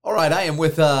All right, I am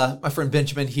with my friend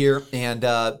Benjamin here, and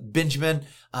Benjamin,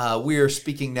 we are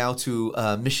speaking now to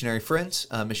missionary friends,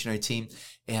 missionary team,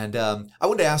 and I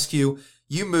wanted to ask you,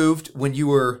 you moved when you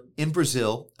were in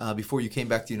Brazil, before you came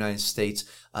back to the United States,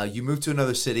 you moved to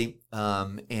another city,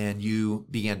 and you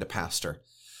began to pastor.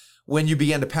 When you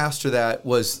began to pastor that,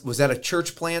 was that a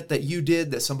church plant that you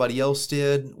did, that somebody else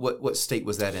did? What state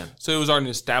was that in? So it was already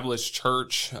an established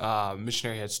church.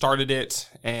 Missionary had started it,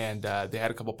 and they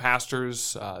had a couple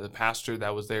pastors. The pastor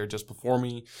that was there just before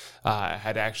me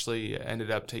had actually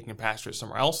ended up taking a pastorate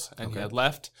somewhere else, and he had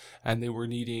left, and they were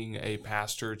needing a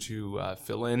pastor to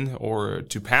fill in or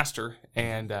to pastor,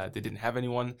 and they didn't have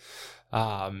anyone.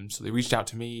 So they reached out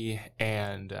to me,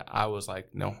 and I was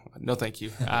like, no, thank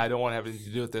you. I don't want to have anything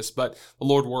to do with this. But the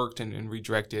Lord worked and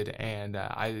redirected, and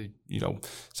I,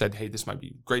 said, hey, this might be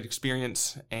a great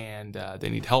experience, and they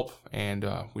need help, and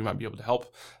we might be able to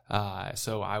help.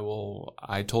 So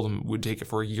I told them we'd take it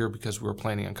for a year because we were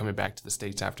planning on coming back to the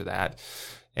States after that.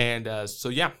 And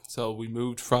so we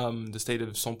moved from the state of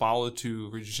São Paulo to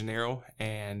Rio de Janeiro,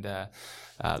 and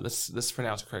let's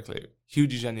pronounce it correctly, Rio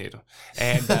de Janeiro,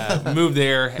 and moved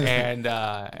there and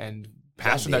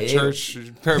pastored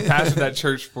that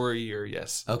church for a year.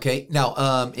 Yes. Okay.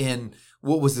 Now, and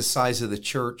what was the size of the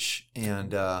church,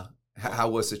 and how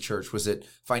was the church? Was it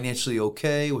financially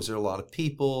okay? Was there a lot of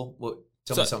people?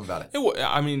 Tell me something about it.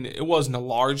 It wasn't a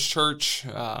large church,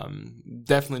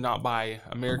 definitely not by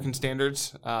American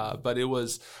standards, but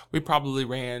we probably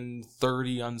ran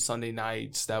 30 on Sunday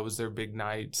nights. That was their big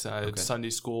nights. At Sunday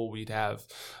school, we'd have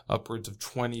upwards of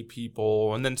 20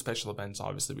 people, and then special events,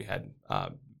 obviously, we had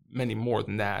many more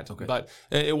than that. Okay. But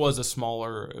it was a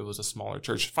smaller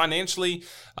church. Financially,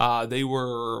 they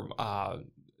were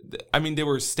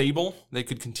stable. They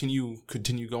could continue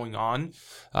going on,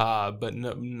 but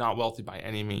not wealthy by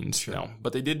any means. Sure. No.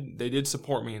 But they did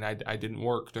support me, and I didn't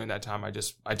work during that time. I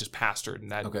just pastored,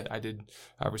 and I did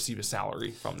receive a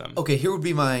salary from them. Okay, here would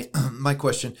be my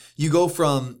question. You go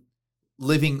from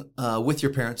living with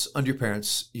your parents, under your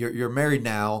parents. You're married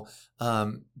now,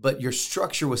 but your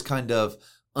structure was kind of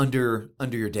under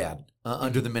your dad,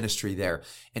 under the ministry there,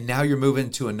 and now you're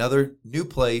moving to another new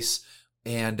place.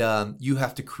 And you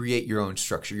have to create your own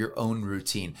structure, your own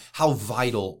routine. How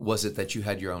vital was it that you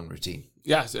had your own routine?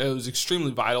 Yes, it was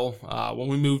extremely vital. When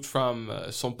we moved from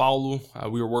São Paulo,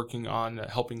 we were working on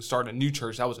helping start a new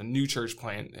church. That was a new church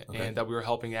plant, and that we were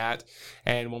helping at.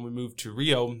 And when we moved to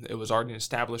Rio, it was already an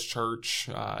established church,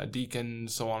 deacon,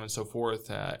 so on and so forth.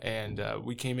 And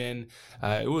we came in.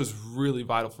 It was really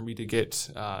vital for me to get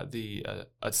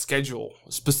a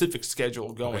specific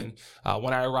schedule going. Okay.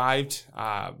 When I arrived,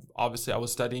 obviously I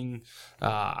was studying.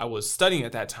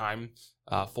 At that time.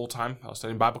 Full time. I was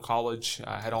studying Bible college.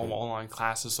 I had all online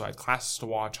classes, so I had classes to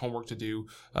watch, homework to do,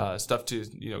 stuff to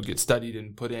get studied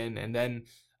and put in. And then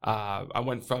I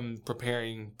went from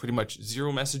preparing pretty much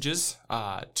 0 messages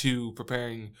to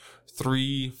preparing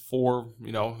 3, 4,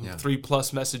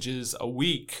 3+ messages a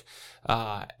week.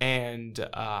 And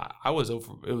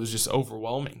it was just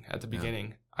overwhelming at the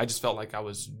beginning. I just felt like I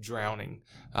was drowning.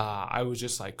 I was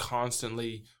just like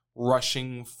constantly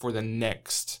rushing for the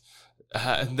next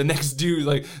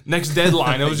due, next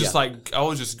deadline. I was just I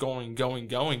was just going.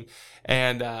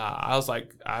 And I was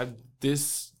like,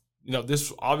 this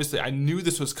obviously I knew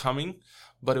this was coming,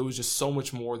 but it was just so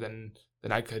much more than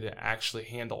I could actually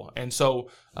handle. And so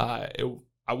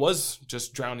I was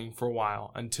just drowning for a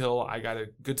while until I got a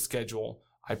good schedule.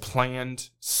 I planned.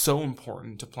 So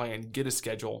important to plan, get a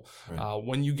schedule. Right.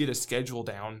 When you get a schedule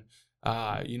down,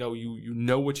 you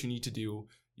know what you need to do.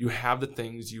 You have the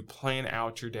things, you plan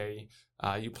out your day,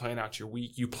 you plan out your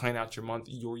week, you plan out your month,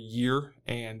 your year,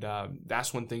 and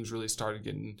that's when things really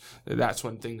that's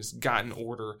when things got in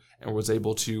order and was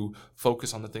able to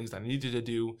focus on the things that I needed to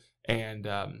do and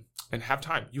have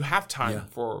time. You have time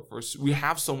we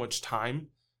have so much time.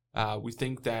 We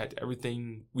think that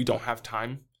we don't have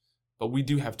time, but we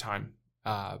do have time,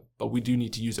 but we do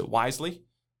need to use it wisely.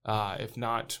 If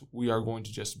not, we are going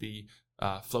to just be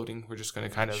floating. We're just going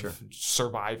to kind of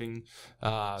surviving.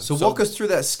 So walk us through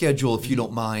that schedule, if you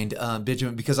don't mind,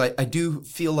 Benjamin, because I do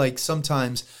feel like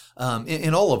sometimes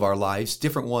in all of our lives,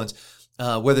 different ones,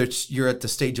 whether you're at the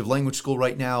stage of language school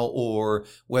right now or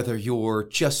whether you're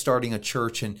just starting a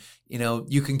church and,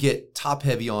 you can get top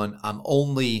heavy on I'm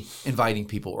only inviting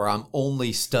people or I'm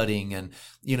only studying and,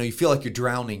 you feel like you're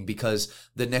drowning because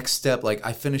the next step, like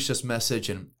I finished this message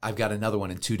and I've got another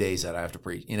one in 2 days that I have to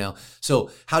preach, So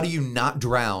how do you not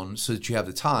drown so that you have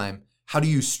the time? How do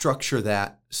you structure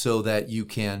that so that you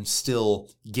can still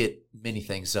get many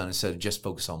things done instead of just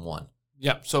focus on one?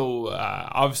 Yeah. So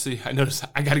obviously, I noticed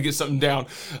I got to get something down.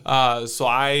 So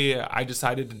I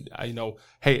decided,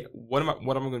 hey, what am I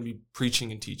going to be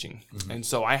preaching and teaching? Mm-hmm. And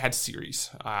so I had series.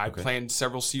 I planned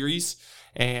several series,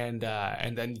 and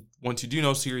then once you do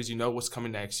know series, you know what's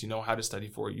coming next. You know how to study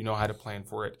for it. You know how to plan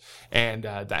for it, and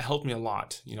that helped me a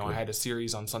lot. I had a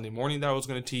series on Sunday morning that I was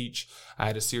going to teach. I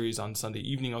had a series on Sunday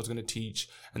evening I was going to teach,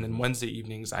 and then Wednesday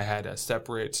evenings I had a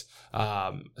separate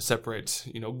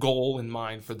goal in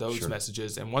mind for those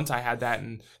messages. And once I had that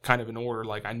in kind of in order,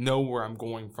 like I know where I'm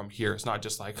going from here. It's not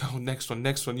just like, oh, next one.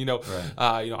 Right.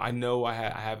 I know I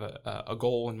have a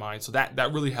goal in mind. So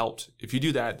that really helped. If you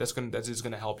do that, that's just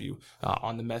going to help you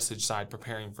on the message side,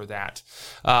 preparing for that.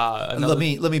 Let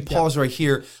me pause right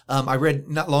here. I read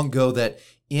not long ago that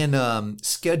in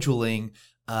scheduling,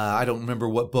 I don't remember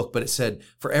what book, but it said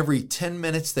for every 10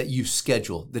 minutes that you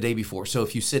schedule the day before. So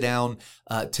if you sit down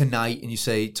tonight and you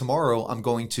say, tomorrow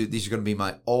these are going to be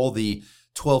all the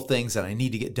 12 things that I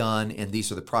need to get done, and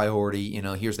these are the priority,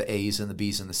 here's the A's and the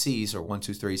B's and the C's, or 1,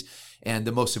 2, 3s. And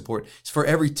the most important is for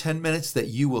every 10 minutes that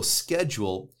you will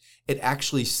schedule, it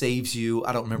actually saves you,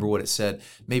 I don't remember what it said,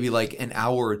 maybe like an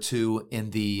hour or two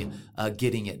in the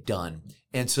getting it done.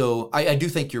 And so I do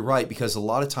think you're right, because a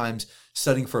lot of times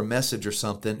studying for a message or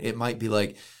something, it might be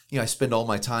like, I spend all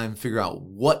my time figuring out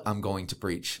what I'm going to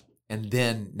preach. And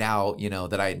then now,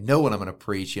 that I know what I'm going to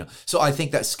preach, So I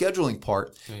think that scheduling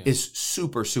part is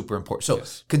super, super important. So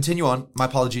continue on. My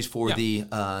apologies for the,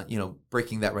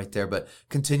 breaking that right there, but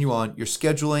continue on. You're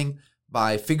scheduling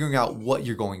by figuring out what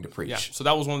you're going to preach. Yeah. So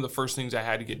that was one of the first things I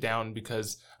had to get down,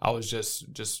 because I was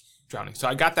just drowning. So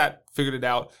I got that, figured it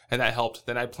out, and that helped.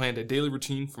 Then I planned a daily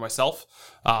routine for myself.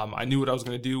 I knew what I was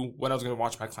going to do, when I was going to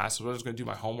watch my classes, when I was going to do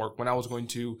my homework, when I was going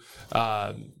to,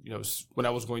 when I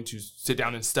was going to sit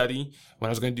down and study, when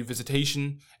I was going to do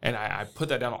visitation, and I put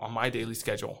that down on my daily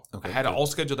schedule. Okay, I had it all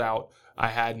scheduled out. I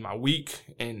had my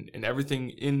week and everything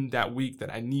in that week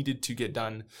that I needed to get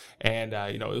done, and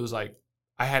it was like,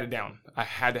 I had it down. I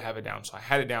had to have it down. So I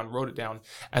had it down, wrote it down.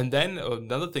 And then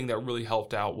another thing that really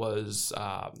helped out was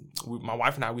my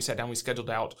wife and I, we sat down, we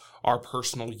scheduled out our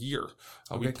personal year.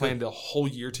 We planned a whole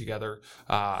year together.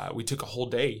 We took a whole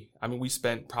day. I mean, we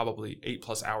spent probably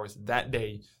 8+ hours that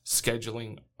day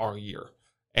scheduling our year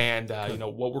and,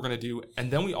 what we're going to do.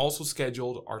 And then we also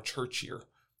scheduled our church year.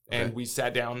 And I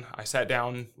sat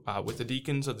down with the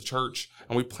deacons of the church,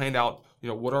 and we planned out,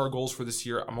 what are our goals for this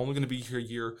year? I'm only going to be here a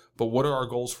year, but what are our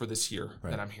goals for this year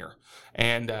that I'm here?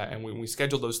 And when we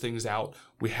scheduled those things out,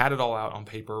 we had it all out on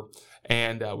paper,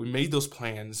 and we made those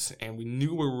plans, and we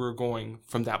knew where we were going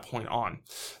from that point on.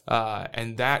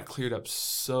 And that cleared up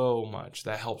so much.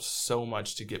 That helped so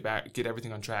much to get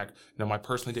everything on track. My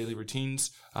personal daily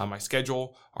routines, my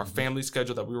schedule, our family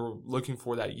schedule that we were looking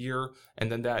for that year, and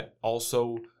then that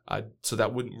also. So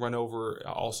that wouldn't run over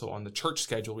also on the church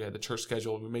schedule. We had the church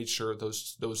schedule, and we made sure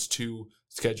those two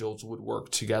schedules would work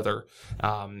together.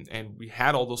 And we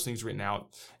had all those things written out,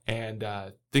 and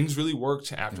things really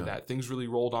worked after that. Things really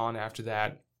rolled on after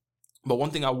that. But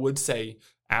one thing I would say,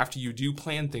 after you do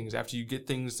plan things, after you get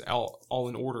things all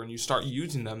in order and you start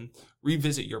using them,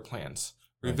 revisit your plans.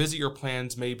 Revisit your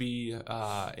plans maybe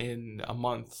in a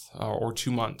month or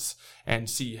 2 months and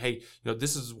see, hey,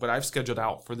 this is what I've scheduled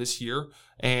out for this year,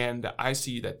 and I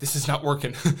see that this is not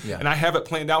working. And I have it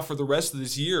planned out for the rest of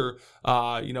this year.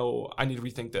 I need to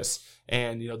rethink this.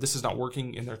 And, this is not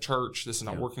working in their church. This is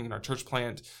not working in our church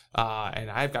plant. And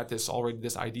I've got this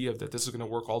idea of that this is going to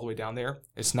work all the way down there.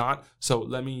 It's not. So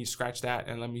let me scratch that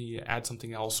and let me add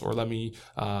something else, or let me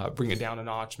bring it down a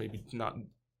notch, maybe not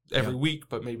every week,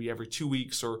 but maybe every 2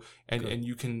 weeks, and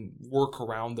you can work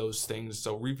around those things.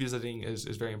 So revisiting is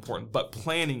very important, but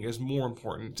planning is more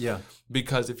important.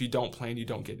 Because if you don't plan, you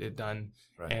don't get it done.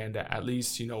 And at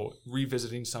least,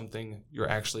 revisiting something, you're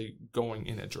actually going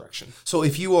in a direction. So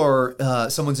if you are,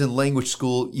 someone's in language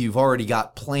school, you've already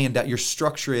got planned out, your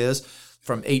structure is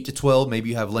from 8 to 12, maybe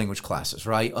you have language classes,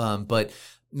 right? But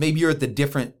maybe you're at the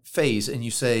different phase and you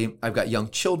say, I've got young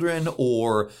children,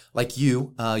 or like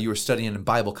you were studying in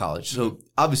Bible college. So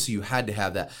obviously you had to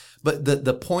have that. But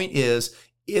the point is,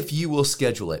 if you will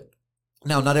schedule it.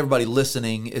 Now, not everybody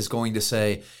listening is going to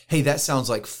say, hey, that sounds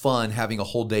like fun, having a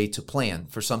whole day to plan.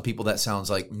 For some people, that sounds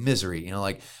like misery.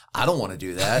 Like, I don't want to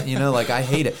do that. Like, I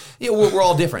hate it. We're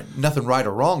all different. Nothing right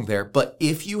or wrong there. But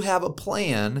if you have a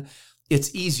plan,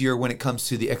 it's easier when it comes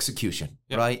to the execution,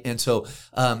 right? And so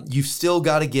you've still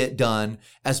got to get done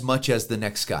as much as the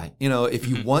next guy. If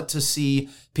you want to see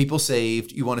people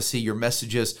saved, you want to see your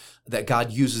messages that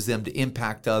God uses them to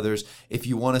impact others. If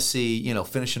you want to see,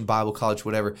 finishing Bible college,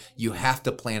 whatever, you have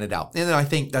to plan it out. And then I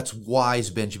think that's wise,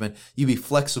 Benjamin. You be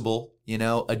flexible,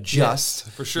 adjust,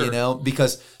 Yes, for sure.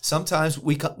 because sometimes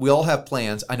we all have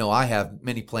plans. I know I have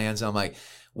many plans. I'm like,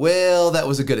 well, that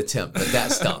was a good attempt, but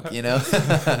that stunk,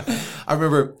 I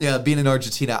remember being in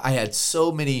Argentina. I had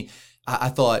so many, I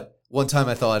thought, one time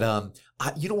I thought,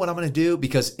 you know what I'm going to do?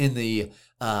 Because in the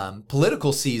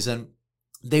political season,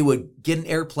 they would get an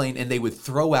airplane and they would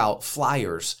throw out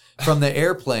flyers from the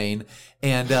airplane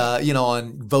and,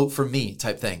 on vote for me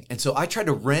type thing. And so I tried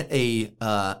to rent a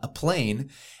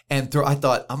plane and I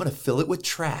thought, I'm going to fill it with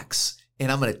tracks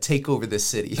and I'm going to take over this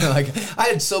city. I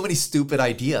had so many stupid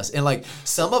ideas, and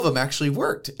some of them actually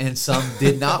worked and some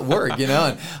did not work, and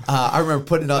I remember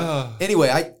putting it on. Anyway,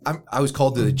 I was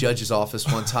called to the judge's office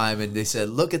one time and they said,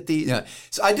 look at the,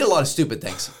 so I did a lot of stupid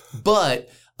things, but,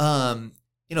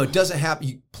 it doesn't happen.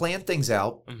 You plan things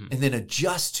out and then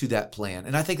adjust to that plan.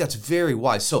 And I think that's very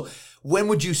wise. So when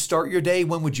would you start your day?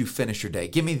 When would you finish your day?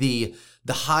 Give me the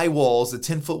high walls, the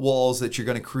 10-foot walls that you're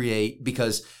going to create,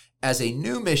 because as a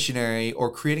new missionary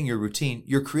or creating your routine,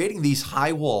 you're creating these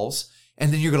high walls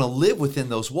and then you're going to live within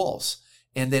those walls.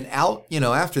 And then out,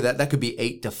 after that could be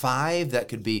 8 to 5, that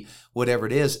could be whatever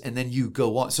it is. And then you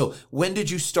go on. So when did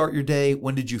you start your day?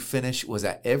 When did you finish? Was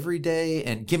that every day?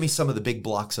 And give me some of the big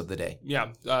blocks of the day.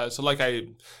 Yeah. So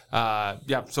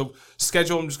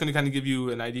schedule, I'm just going to kind of give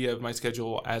you an idea of my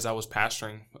schedule as I was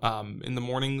pastoring. In the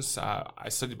mornings, I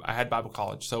had Bible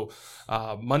college. So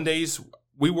Mondays,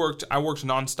 I worked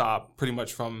nonstop pretty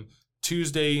much from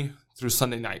Tuesday through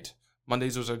Sunday night.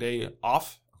 Mondays was our day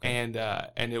off. And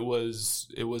it was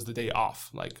the day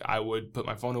off. Like, I would put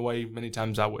my phone away. Many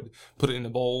times I would put it in a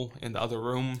bowl in the other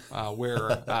room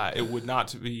where it would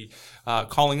not be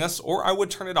calling us, or I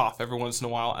would turn it off every once in a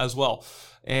while as well.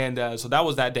 And so that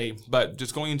was that day. But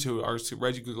just going into our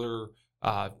regular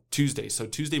Tuesday. So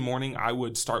Tuesday morning, I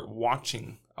would start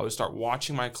watching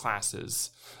my classes,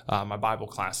 my Bible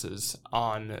classes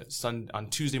on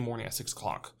Tuesday morning at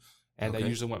 6:00, and I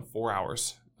usually went 4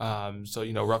 hours. So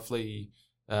roughly.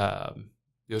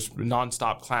 It was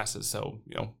nonstop classes, so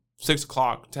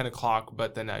 6:00, 10:00,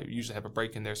 but then I usually have a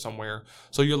break in there somewhere.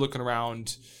 So you're looking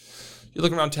around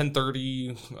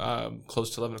 10:30,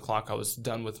 close to 11:00. I was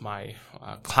done with my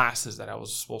classes that I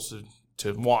was supposed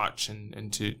to watch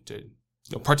and to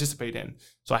participate in.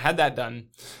 So I had that done,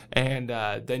 and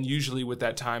then usually with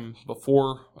that time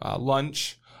before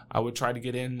lunch, I would try to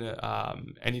get in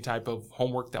any type of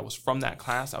homework that was from that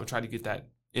class. I would try to get that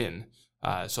in.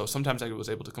 So sometimes I was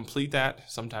able to complete that.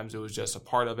 Sometimes it was just a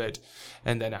part of it.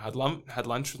 And then I had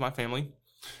lunch with my family.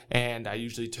 And I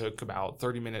usually took about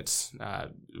 30 minutes. I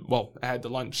had the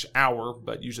lunch hour,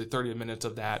 but usually 30 minutes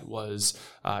of that was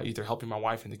either helping my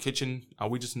wife in the kitchen.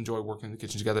 We just enjoy working in the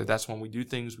kitchen together. That's when we do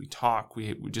things. We talk.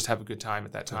 We just have a good time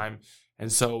at that time.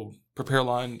 And so prepare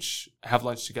lunch, have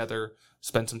lunch together,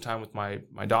 spend some time with my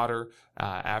daughter.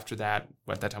 After that,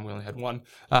 at that time we only had one.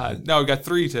 Now we got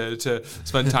 3 to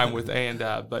spend time with,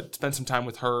 but spend some time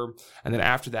with her. And then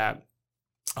after that,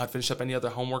 I'd finish up any other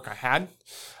homework I had,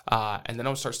 and then I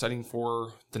would start studying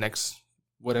for the next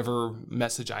whatever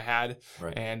message I had.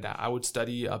 Right. And I would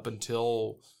study up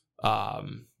until 4,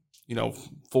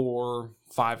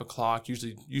 5 o'clock.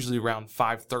 Usually around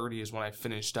 5:30 is when I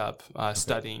finished up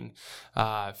studying.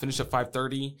 Finished at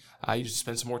 5:30. I usually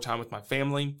spend some more time with my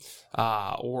family,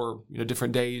 or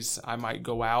different days I might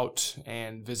go out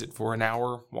and visit for an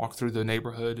hour, walk through the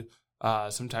neighborhood.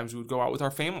 Sometimes we would go out with our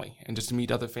family and just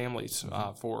meet other families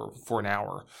for an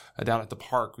hour down at the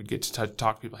park. We'd get to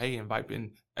talk to people. Hey, invite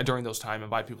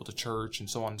people to church and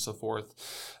so on and so forth.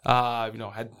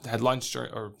 Had lunch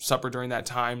or supper during that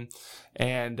time,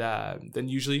 and then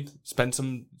usually spend a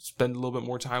little bit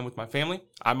more time with my family.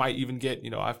 I might even get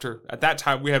at that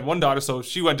time we had one daughter, so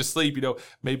she went to sleep.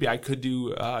 Maybe I could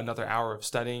do another hour of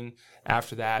studying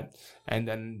after that, and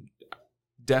then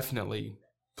definitely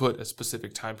put a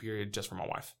specific time period just for my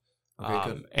wife.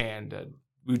 Okay, good. And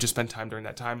we would just spend time during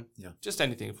that time. Yeah. Just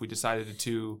anything. If we decided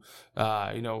to,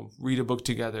 read a book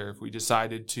together, if we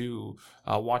decided to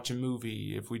watch a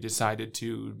movie, if we decided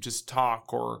to just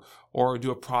talk or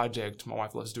do a project. My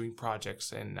wife loves doing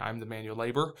projects, and I'm the manual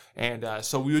labor. And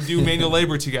so we would do manual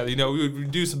labor together. We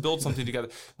would build something together.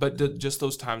 But just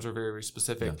those times are very, very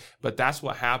specific. Yeah. But that's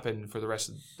what happened for the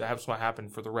rest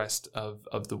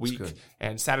of the week.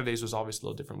 And Saturdays was obviously a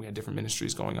little different. We had different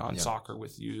ministries going on, soccer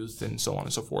with youth and so on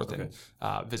and so forth, and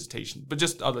visitation, but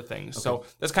just other things. Okay. So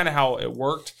that's kind of how it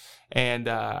worked. And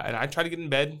I try to get in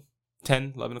bed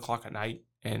 10, 11 o'clock at night,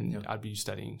 and I'd be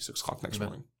studying 6 o'clock next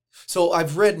morning. So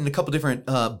I've read in a couple different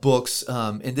books,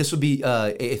 and this would be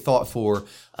a thought for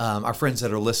our friends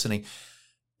that are listening.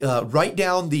 write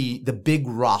down the big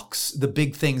rocks, the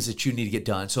big things that you need to get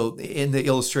done. So in the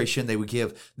illustration, they would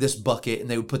give this bucket and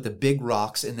they would put the big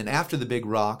rocks. And then after the big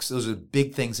rocks, those are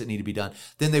big things that need to be done.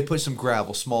 Then they put some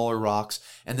gravel, smaller rocks,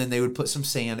 and then they would put some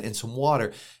sand and some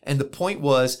water. And the point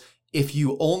was, if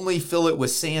you only fill it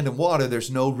with sand and water,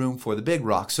 there's no room for the big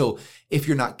rocks. So if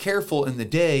you're not careful in the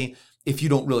day, if you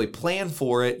don't really plan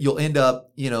for it, you'll end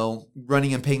up,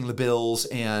 running and paying the bills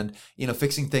and,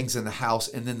 fixing things in the house.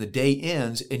 And then the day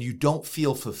ends and you don't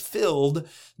feel fulfilled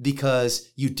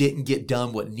because you didn't get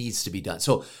done what needs to be done.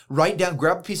 So write down,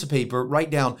 grab a piece of paper,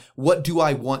 write down, what do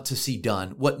I want to see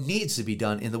done? What needs to be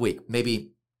done in the week?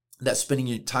 Maybe that's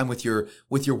spending time with your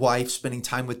wife, spending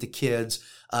time with the kids,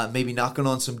 maybe knocking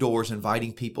on some doors,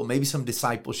 inviting people, maybe some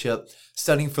discipleship,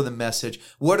 studying for the message.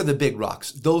 What are the big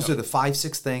rocks? Those are the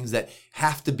 5-6 things that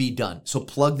have to be done. So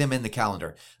plug them in the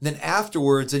calendar. And then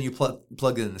afterwards, then you plug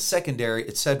it in the secondary,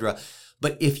 etc.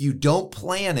 But if you don't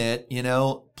plan it,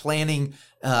 planning,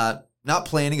 not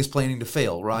planning is planning to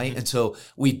fail, right? Mm-hmm. And so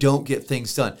we don't get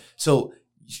things done. So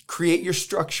create your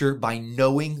structure by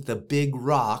knowing the big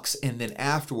rocks, and then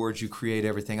afterwards you create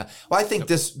everything. Well, I think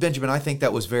Benjamin, I think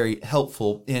that was very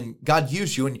helpful, and God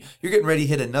used you, and you're getting ready to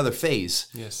hit another phase.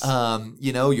 Yes.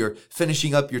 You're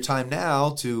finishing up your time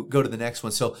now to go to the next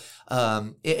one. So,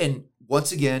 and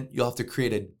once again, you'll have to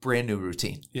create a brand new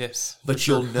routine. Yes. But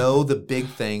you'll know the big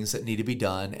things that need to be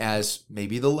done, as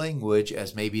maybe the language,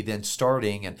 as maybe then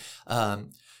starting,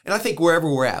 and I think wherever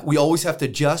we're at, we always have to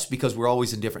adjust because we're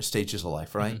always in different stages of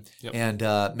life, right? Mm-hmm. Yep.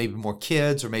 And maybe more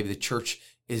kids, or maybe the church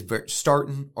is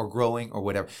starting or growing or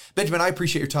whatever. Benjamin, I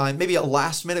appreciate your time. Maybe a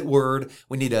last minute word.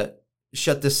 We need to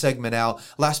shut this segment out.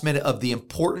 Last minute of the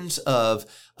importance of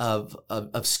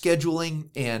scheduling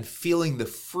and feeling the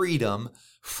freedom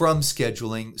from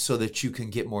scheduling so that you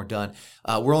can get more done.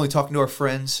 We're only talking to our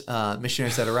friends,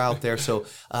 missionaries that are out there. So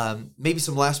maybe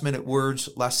some last second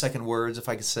words, if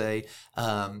I could say,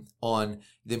 on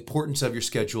the importance of your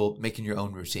schedule, making your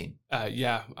own routine.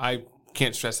 I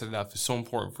can't stress it enough. It's so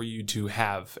important for you to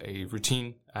have a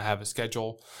routine, have a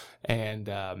schedule, and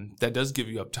that does give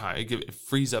you up time. It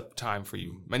frees up time for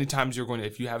you. Many times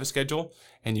if you have a schedule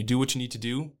and you do what you need to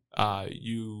do,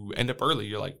 you end up early.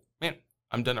 You're like, man,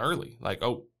 I'm done early. Like,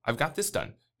 oh, I've got this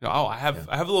done. I have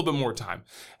a little bit more time,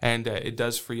 and it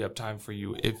does free up time for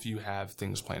you if you have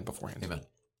things planned beforehand.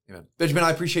 Amen. Benjamin,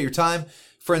 I appreciate your time.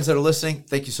 Friends that are listening,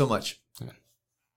 thank you so much.